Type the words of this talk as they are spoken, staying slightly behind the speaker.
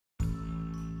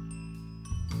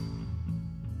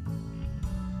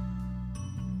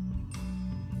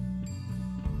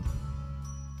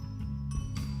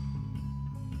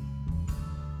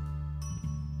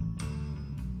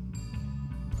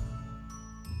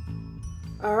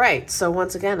All right, so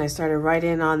once again, I started right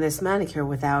in on this manicure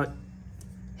without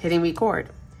hitting record.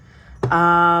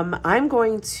 I'm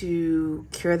going to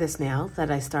cure this nail that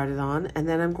I started on, and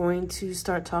then I'm going to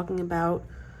start talking about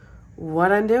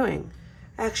what I'm doing.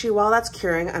 Actually, while that's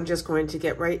curing, I'm just going to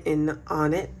get right in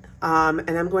on it. And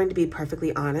I'm going to be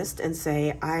perfectly honest and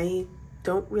say I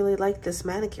don't really like this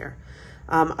manicure.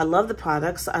 I love the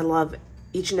products. I love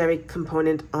each and every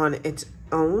component on its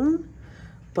own,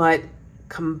 but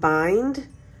combined,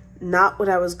 not what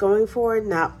I was going for,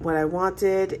 not what I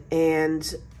wanted,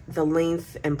 and the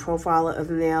length and profile of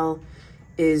the nail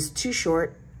is too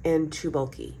short and too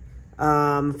bulky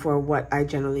for what I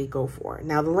generally go for.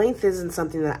 Now, the length isn't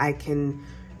something that I can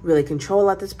really control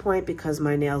at this point because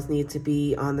my nails need to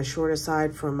be on the shorter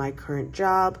side for my current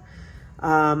job.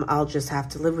 I'll just have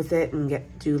to live with it and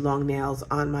do long nails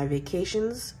on my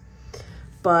vacations.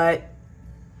 But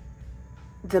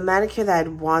the manicure that I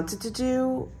wanted to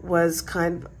do was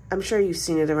I'm sure you've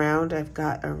seen it around. I've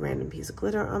got a random piece of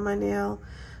glitter on my nail,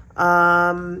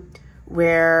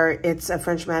 where it's a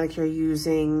French manicure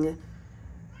using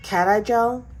cat eye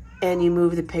gel, and you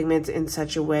move the pigment in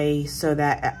such a way so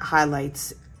that it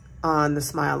highlights on the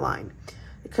smile line.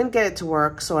 I couldn't get it to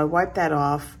work, so I wiped that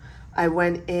off. I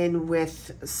went in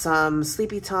with some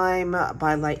Sleepy Time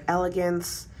by Light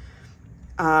Elegance,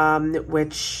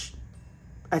 which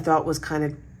I thought was kind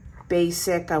of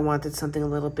basic. I wanted something a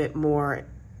little bit more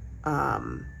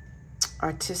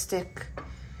artistic.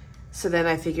 So then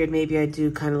I figured maybe I'd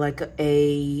do kind of like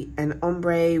an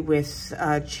ombre with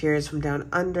Cheers from Down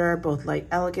Under, both Light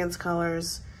Elegance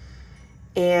colors.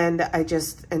 And I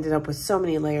just ended up with so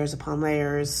many layers upon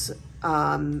layers,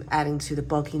 adding to the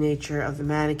bulky nature of the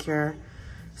manicure.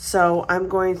 So I'm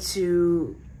going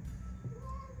to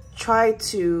try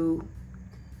to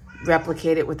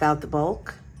replicate it without the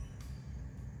bulk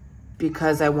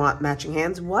because I want matching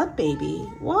hands. What, baby?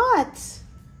 What?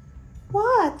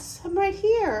 What? I'm right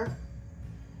here.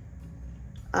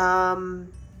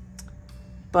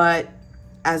 But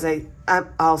as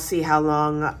I'll see how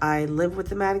long I live with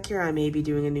the manicure. I may be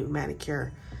doing a new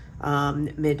manicure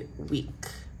mid-week.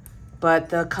 But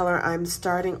the color I'm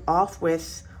starting off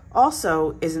with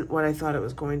also isn't what I thought it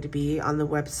was going to be. On the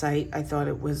website, I thought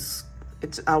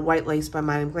it's a White Lace by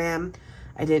Glam.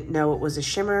 I didn't know it was a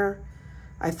shimmer.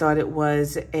 I thought it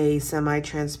was a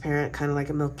semi-transparent, kind of like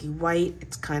a milky white.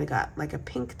 It's kind of got like a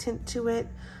pink tint to it.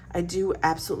 I do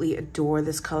absolutely adore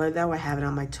this color though. I have it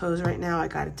on my toes right now. I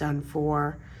got it done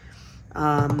for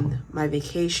my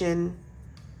vacation,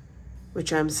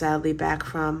 which I'm sadly back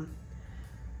from.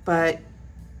 But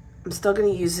I'm still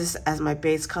going to use this as my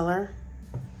base color.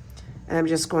 And I'm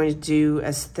just going to do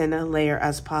as thin a layer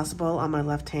as possible. On my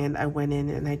left hand, I went in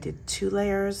and I did 2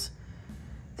 layers.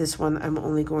 This one, I'm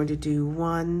only going to do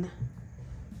 1.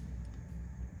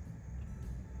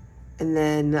 And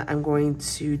then I'm going to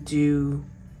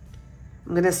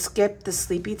skip the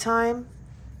Sleepy Time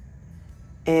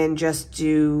and just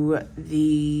do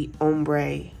the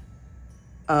ombre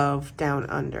of Down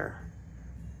Under,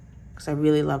 because I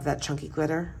really love that chunky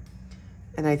glitter.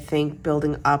 And I think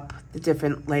building up the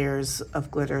different layers of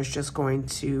glitter is just going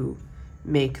to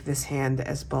make this hand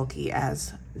as bulky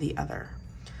as the other.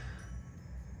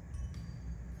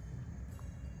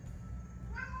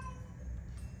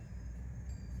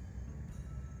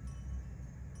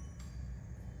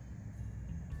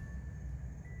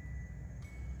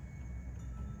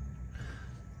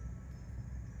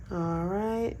 All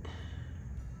right.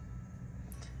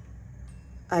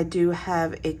 I do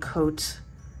have a coat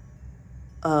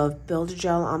of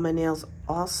DGel on my nails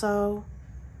also,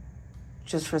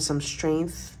 just for some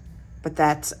strength, but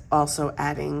that's also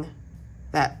adding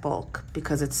that bulk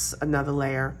because it's another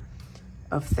layer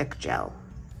of thick gel.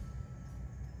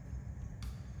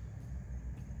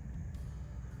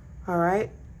 All right,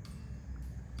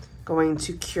 going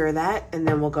to cure that, and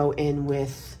then we'll go in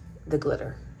with the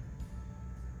glitter.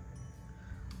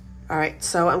 All right,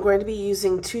 so I'm going to be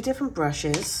using 2 different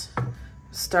brushes,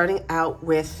 starting out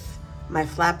with my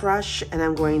flat brush, and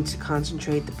I'm going to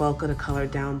concentrate the bulk of the color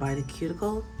down by the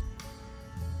cuticle.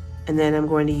 And then I'm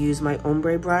going to use my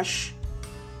ombre brush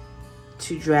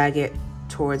to drag it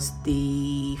towards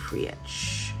the free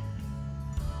edge.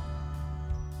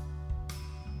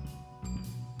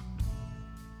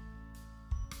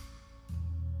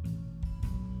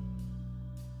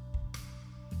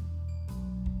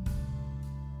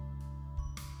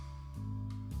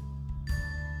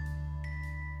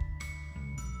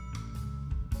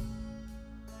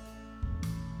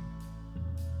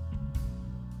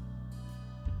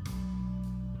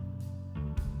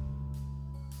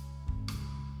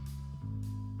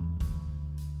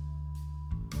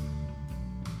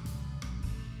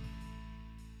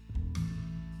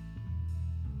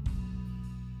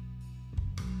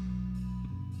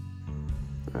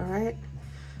 All right,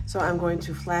 so I'm going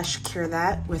to flash cure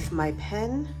that with my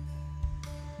pen,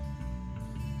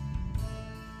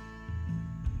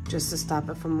 just to stop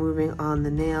it from moving on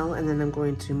the nail, and then I'm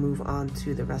going to move on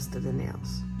to the rest of the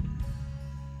nails.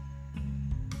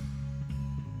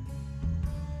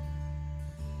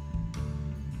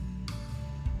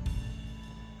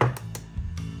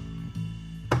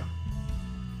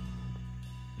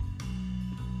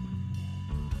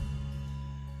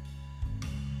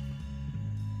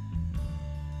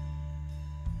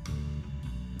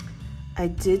 I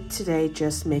did today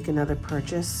just make another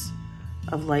purchase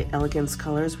of Light Elegance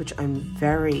colors, which I'm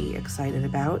very excited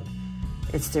about.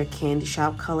 It's their Candy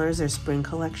Shop colors, their spring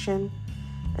collection,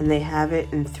 and they have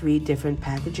it in 3 different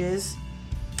packages.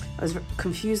 I was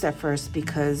confused at first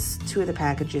because 2 of the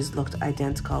packages looked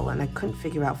identical, and I couldn't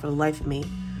figure out for the life of me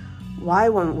why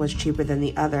one was cheaper than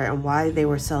the other and why they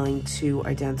were selling 2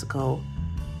 identical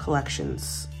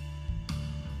collections,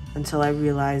 until I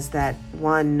realized that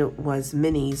one was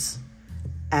minis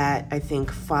at, I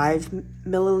think, 5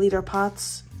 milliliter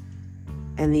pots,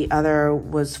 and the other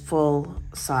was full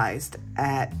sized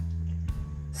at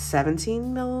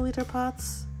 17 milliliter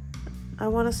pots, I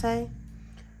want to say.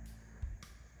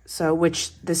 So,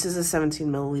 which this is a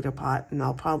 17 milliliter pot, and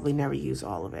I'll probably never use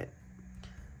all of it.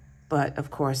 But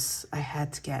of course, I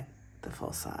had to get the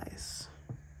full size.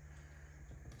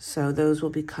 So those will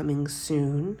be coming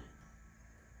soon.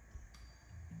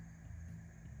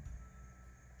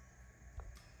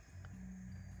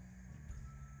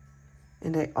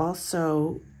 And I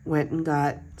also went and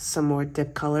got some more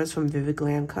dip colors from Vivid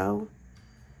Glam Co.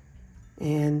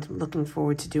 And looking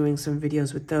forward to doing some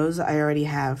videos with those. I already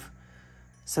have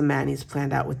some manis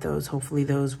planned out with those. Hopefully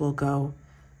those will go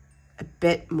a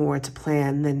bit more to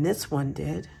plan than this one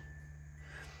did.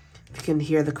 If you can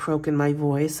hear the croak in my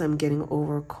voice, I'm getting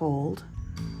over a cold.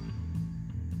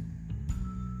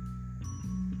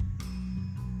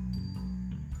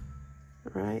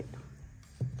 All right.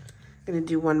 I'm going to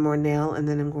do one more nail, and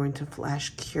then I'm going to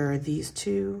flash cure these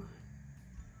 2.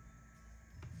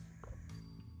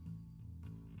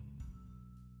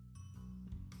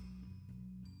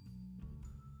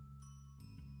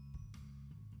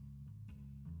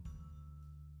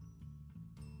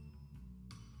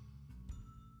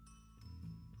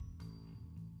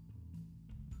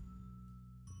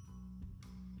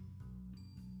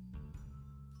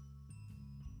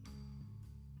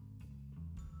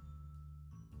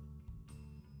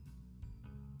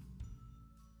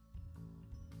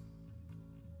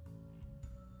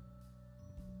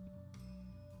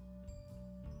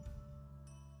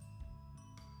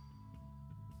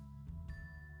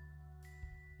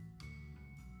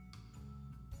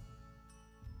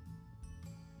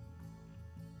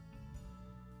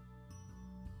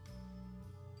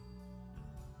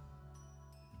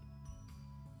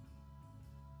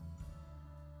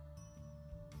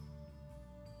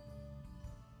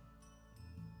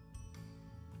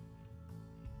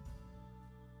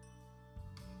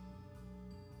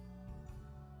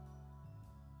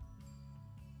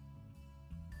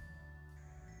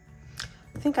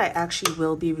 I think I actually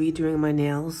will be redoing my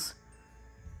nails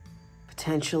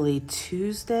potentially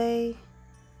Tuesday,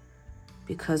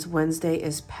 because Wednesday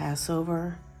is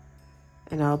Passover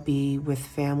and I'll be with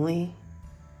family.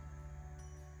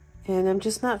 And I'm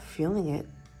just not feeling it.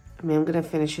 I mean, I'm gonna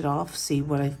finish it off, see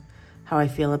how I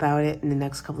feel about it in the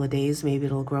next couple of days. Maybe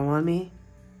it'll grow on me.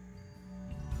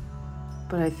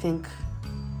 But I think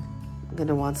I'm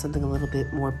gonna want something a little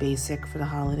bit more basic for the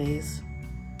holidays.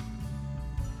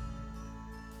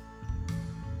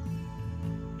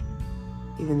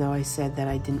 Even though I said that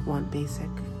I didn't want basic.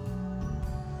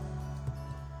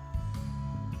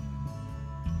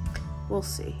 We'll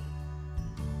see.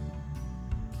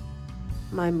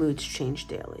 My moods change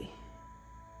daily.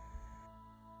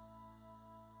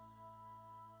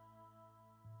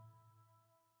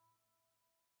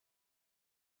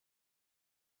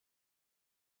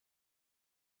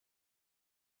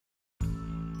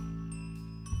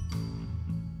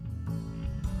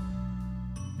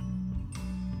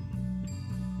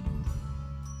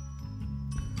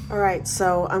 All right,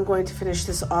 so I'm going to finish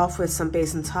this off with some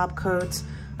base and top coats.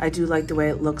 I do like the way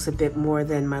it looks a bit more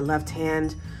than my left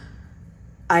hand.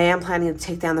 I am planning to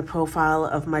take down the profile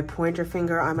of my pointer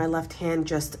finger on my left hand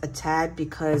just a tad,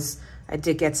 because I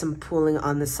did get some pooling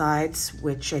on the sides,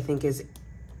 which I think is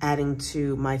adding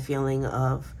to my feeling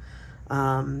of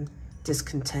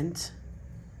discontent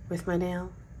with my nail.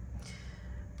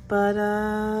 But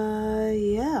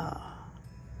yeah,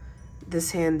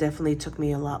 this hand definitely took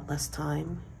me a lot less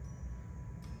time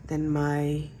than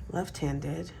my left hand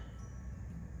did.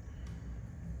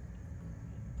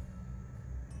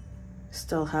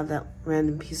 Still have that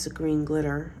random piece of green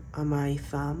glitter on my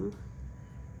thumb.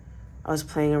 I was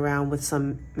playing around with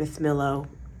some Myth Millo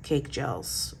cake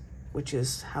gels, which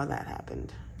is how that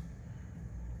happened.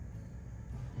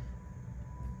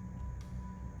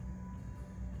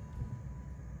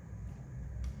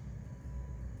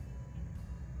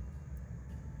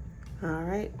 All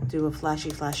right, do a flashy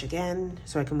flash again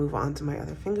so I can move on to my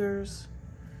other fingers.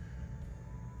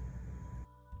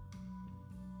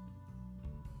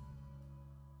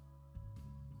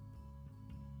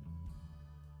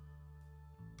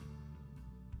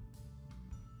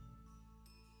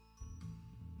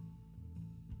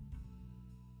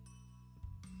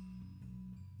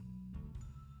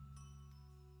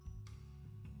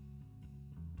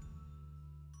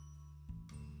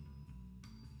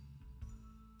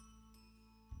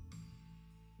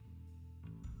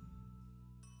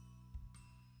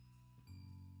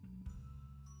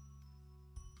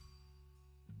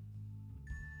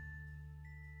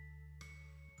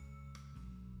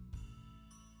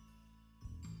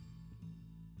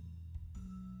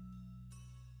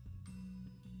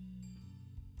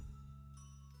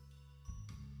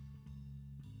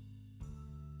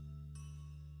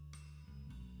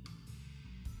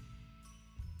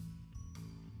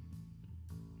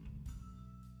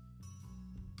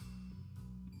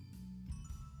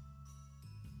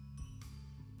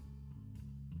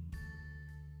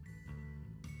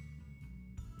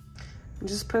 I'm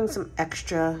just putting some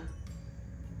extra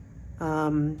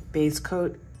base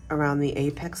coat around the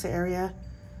apex area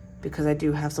because I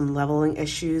do have some leveling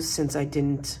issues since I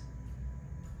didn't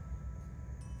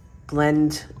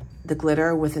blend the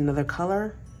glitter with another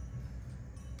color.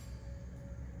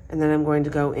 And then I'm going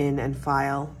to go in and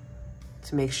file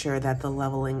to make sure that the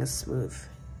leveling is smooth.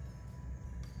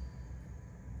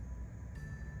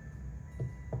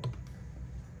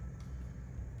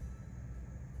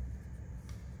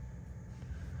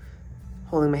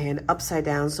 Holding my hand upside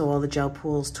down so all the gel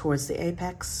pools towards the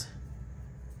apex.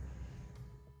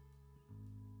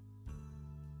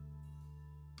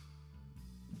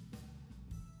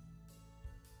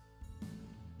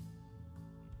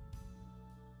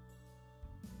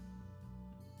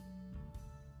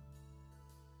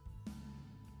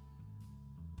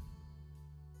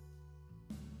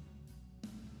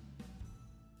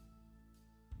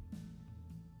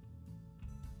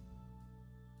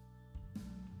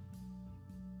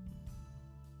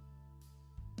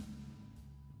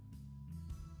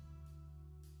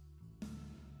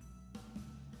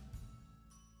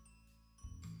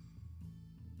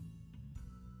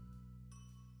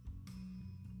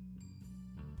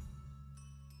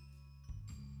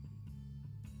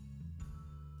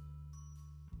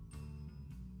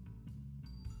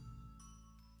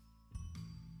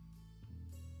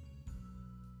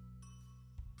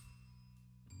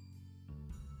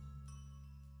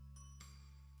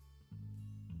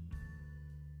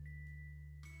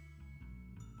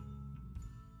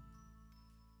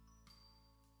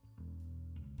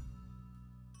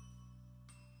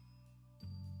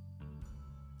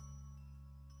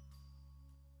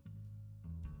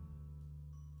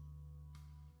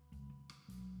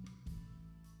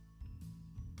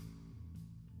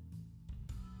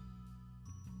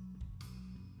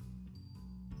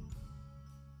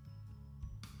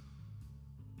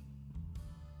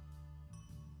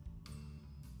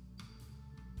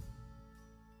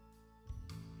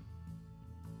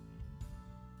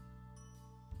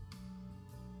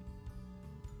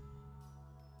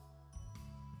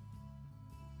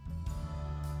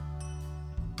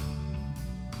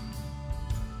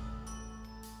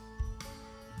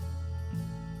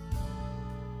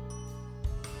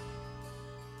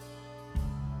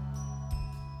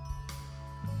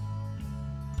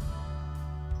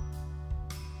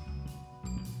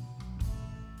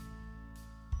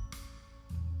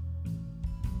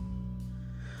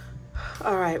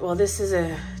 All right, well, this is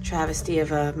a travesty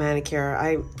of a manicure.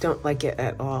 I don't like it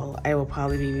at all. I will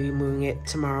probably be removing it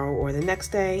tomorrow or the next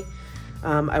day.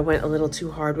 I went a little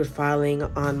too hard with filing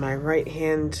on my right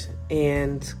hand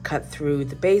and cut through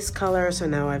the base color. So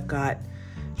now I've got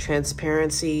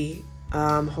transparency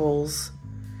holes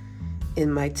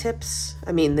in my tips.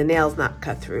 I mean, the nail's not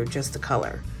cut through, just the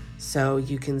color. So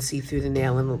you can see through the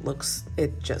nail and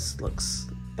it just looks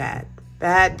bad,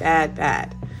 bad, bad,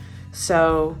 bad.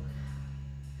 So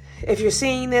if you're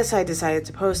seeing this, I decided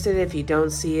to post it. If you don't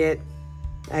see it,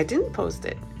 I didn't post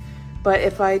it. But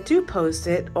if I do post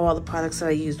it, all the products that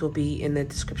I used will be in the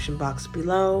description box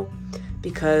below,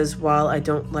 because while I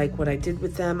don't like what I did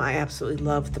with them, I absolutely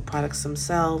love the products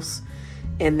themselves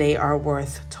and they are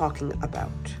worth talking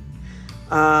about.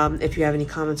 If you have any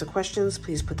comments or questions,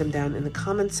 please put them down in the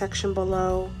comment section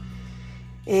below.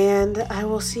 And I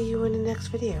will see you in the next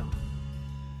video.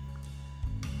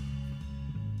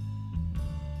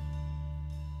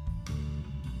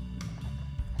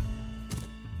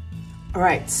 All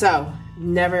right, so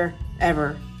never,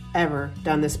 ever, ever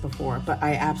done this before, but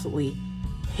I absolutely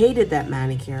hated that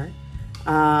manicure.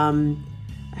 I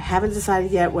haven't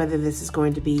decided yet whether this is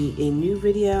going to be a new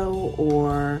video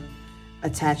or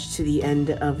attached to the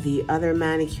end of the other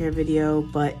manicure video,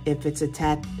 but if it's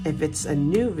a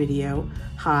new video,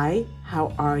 hi,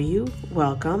 how are you?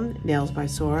 Welcome, Nails by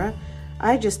Sora.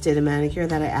 I just did a manicure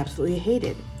that I absolutely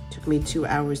hated. It took me 2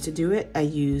 hours to do it. I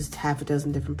used half a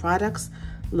dozen different products.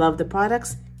 Loved the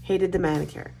products, hated the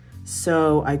manicure.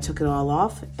 So I took it all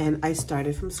off and I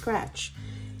started from scratch.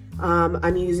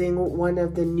 I'm using one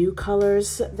of the new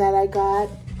colors that I got.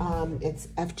 It's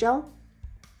efile,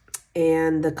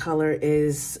 and the color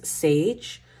is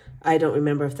Sage. I don't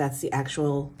remember if that's the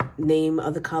actual name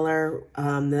of the color.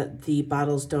 The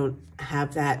bottles don't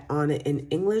have that on it in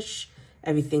English.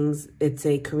 It's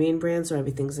a Korean brand, so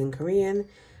everything's in Korean.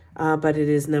 But it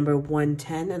is number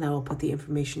 110, and I will put the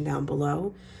information down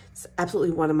below. It's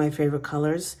absolutely one of my favorite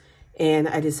colors, and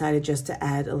I decided just to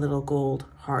add a little gold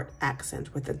heart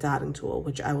accent with the dotting tool,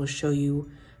 which I will show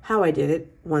you how I did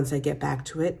it once I get back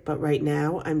to it. But right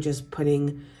now, I'm just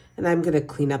putting, and I'm going to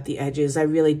clean up the edges. I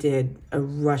really did a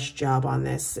rush job on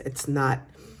this. It's not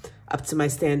up to my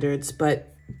standards,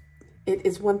 but it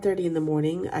is 1:30 in the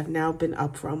morning. I've now been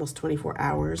up for almost 24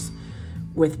 hours.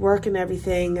 With work and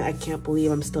everything, I can't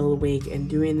believe I'm still awake and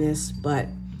doing this, but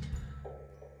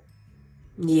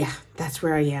yeah, that's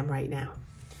where I am right now.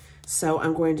 So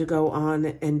I'm going to go on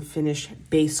and finish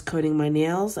base coating my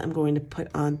nails. I'm going to put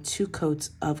on 2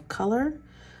 coats of color.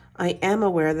 I am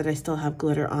aware that I still have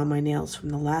glitter on my nails from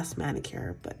the last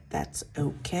manicure, but that's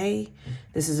okay.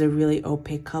 This is a really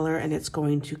opaque color and it's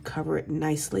going to cover it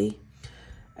nicely.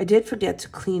 I did forget to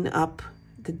clean up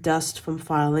the dust from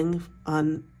filing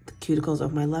on the cuticles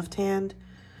of my left hand.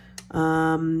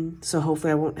 So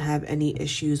hopefully I won't have any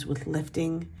issues with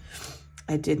lifting.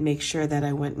 I did make sure that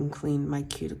I went and cleaned my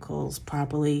cuticles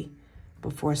properly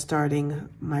before starting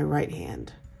my right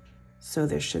hand. So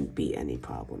there shouldn't be any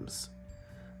problems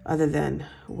other than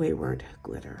wayward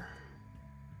glitter.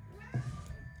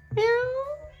 Meow,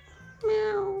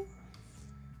 meow.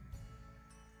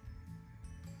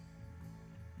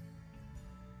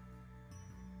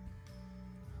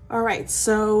 All right,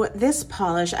 so this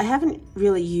polish, I haven't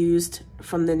really used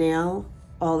from the nail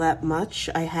all that much.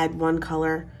 I had one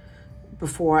color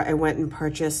before I went and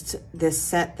purchased this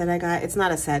set that I got. It's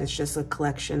not a set, it's just a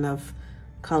collection of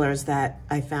colors that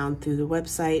I found through the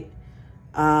website.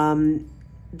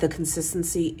 The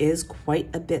consistency is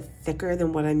quite a bit thicker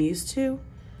than what I'm used to,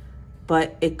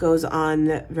 but it goes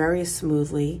on very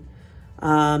smoothly.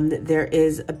 There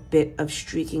is a bit of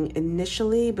streaking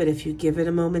initially, but if you give it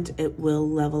a moment, it will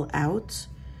level out.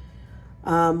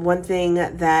 One thing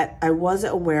that I was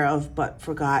aware of but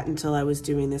forgot until I was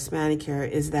doing this manicure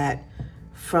is that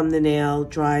from the nail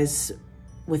dries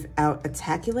without a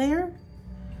tacky layer,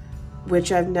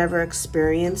 which I've never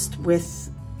experienced with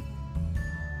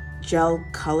gel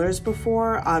colors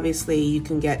before. Obviously, you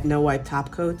can get no wipe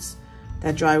top coats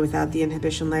that dry without the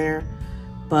inhibition layer,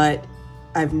 but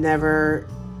I've never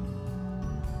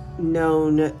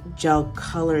known gel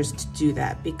colors to do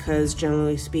that because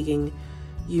generally speaking,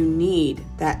 you need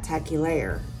that tacky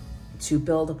layer to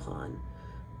build upon.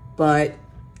 But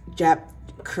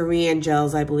Korean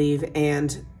gels, I believe,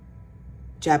 and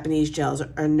Japanese gels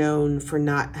are known for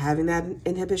not having that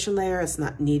inhibition layer. It's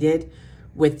not needed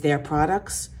with their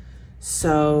products.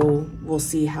 So we'll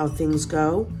see how things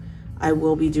go. I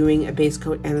will be doing a base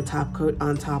coat and a top coat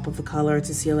on top of the color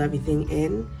to seal everything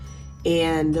in.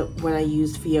 And when I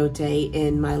used Fiote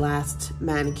in my last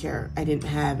manicure, I didn't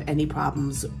have any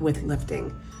problems with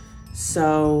lifting.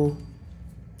 So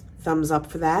thumbs up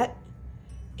for that.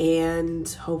 And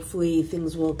hopefully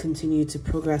things will continue to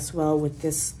progress well with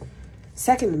this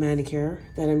second manicure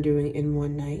that I'm doing in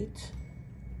one night.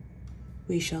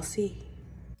 We shall see.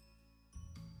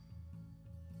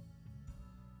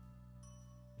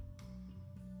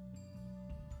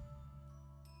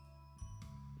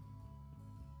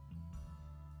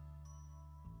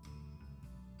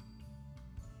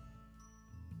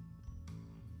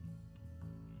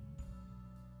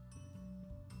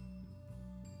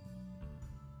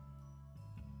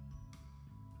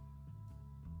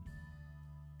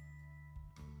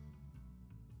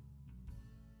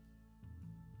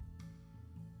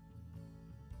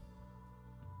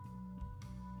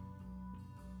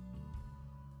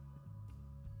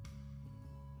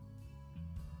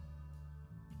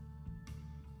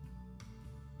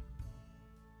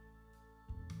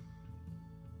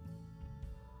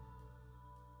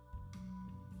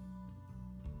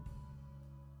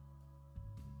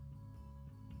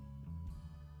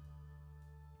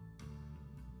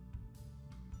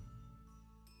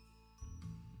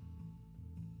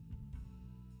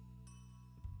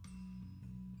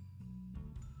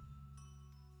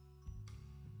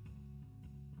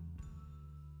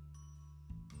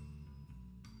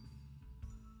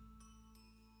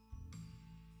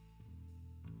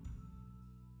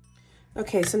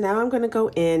 Okay, so now I'm going to go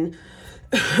in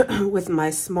with my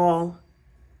small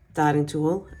dotting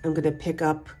tool. I'm going to pick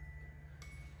up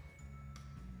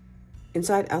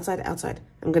inside, outside, outside.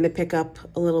 I'm going to pick up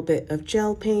a little bit of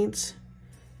gel paint,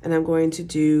 and I'm going to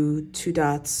do 2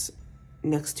 dots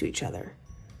next to each other.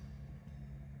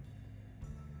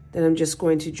 Then I'm just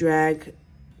going to drag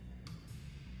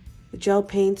the gel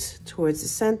paint towards the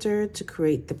center to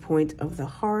create the point of the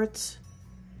heart.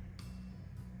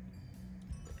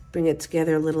 Bring it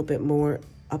together a little bit more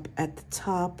up at the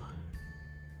top.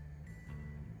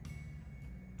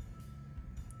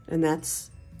 And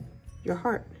that's your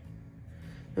heart.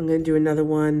 I'm going to do another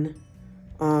one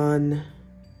on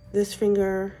this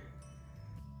finger.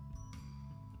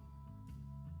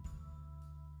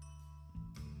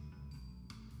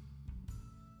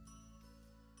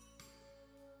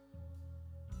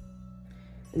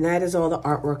 And that is all the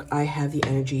artwork I have the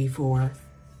energy for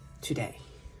today.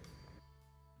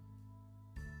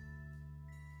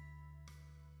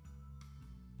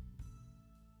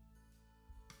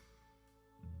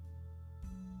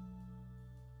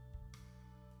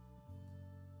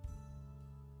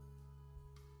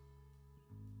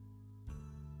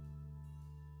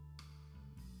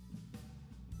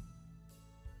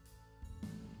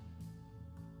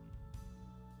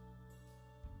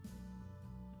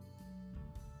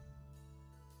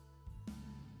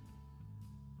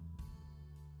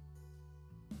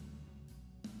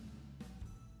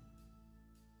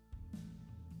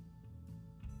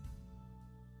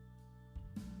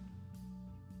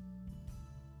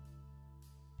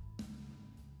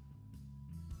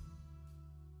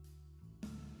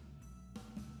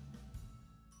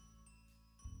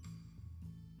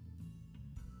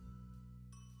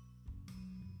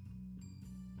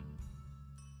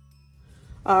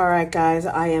 All right, guys,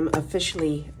 I am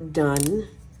officially done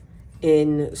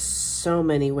in so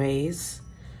many ways.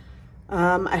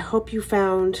 I hope you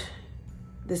found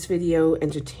this video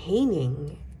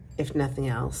entertaining, if nothing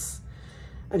else.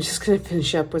 I'm just gonna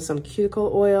finish up with some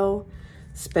cuticle oil,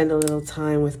 spend a little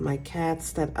time with my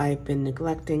cats that I've been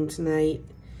neglecting tonight,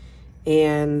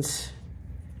 and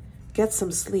get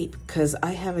some sleep because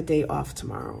I have a day off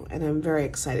tomorrow and I'm very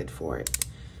excited for it.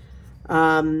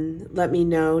 Let me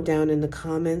know down in the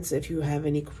comments if you have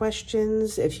any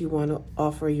questions, if you want to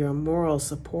offer your moral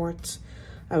support.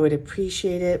 I would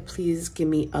appreciate it. Please give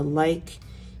me a like,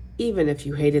 even if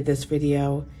you hated this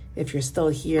video. If you're still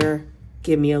here,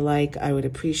 give me a like. I would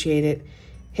appreciate it.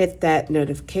 Hit that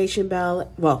notification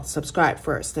bell. Well, subscribe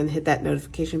first, then hit that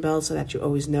notification bell so that you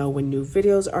always know when new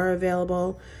videos are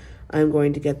available. I'm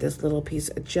going to get this little piece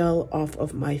of gel off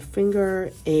of my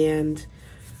finger, and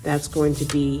that's going to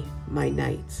be my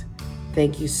night.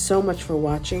 Thank you so much for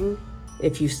watching.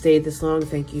 If you stayed this long,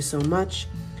 thank you so much.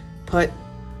 Put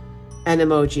an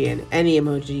emoji in, any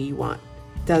emoji you want.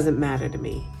 Doesn't matter to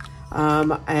me.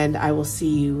 And I will see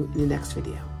you in the next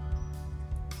video.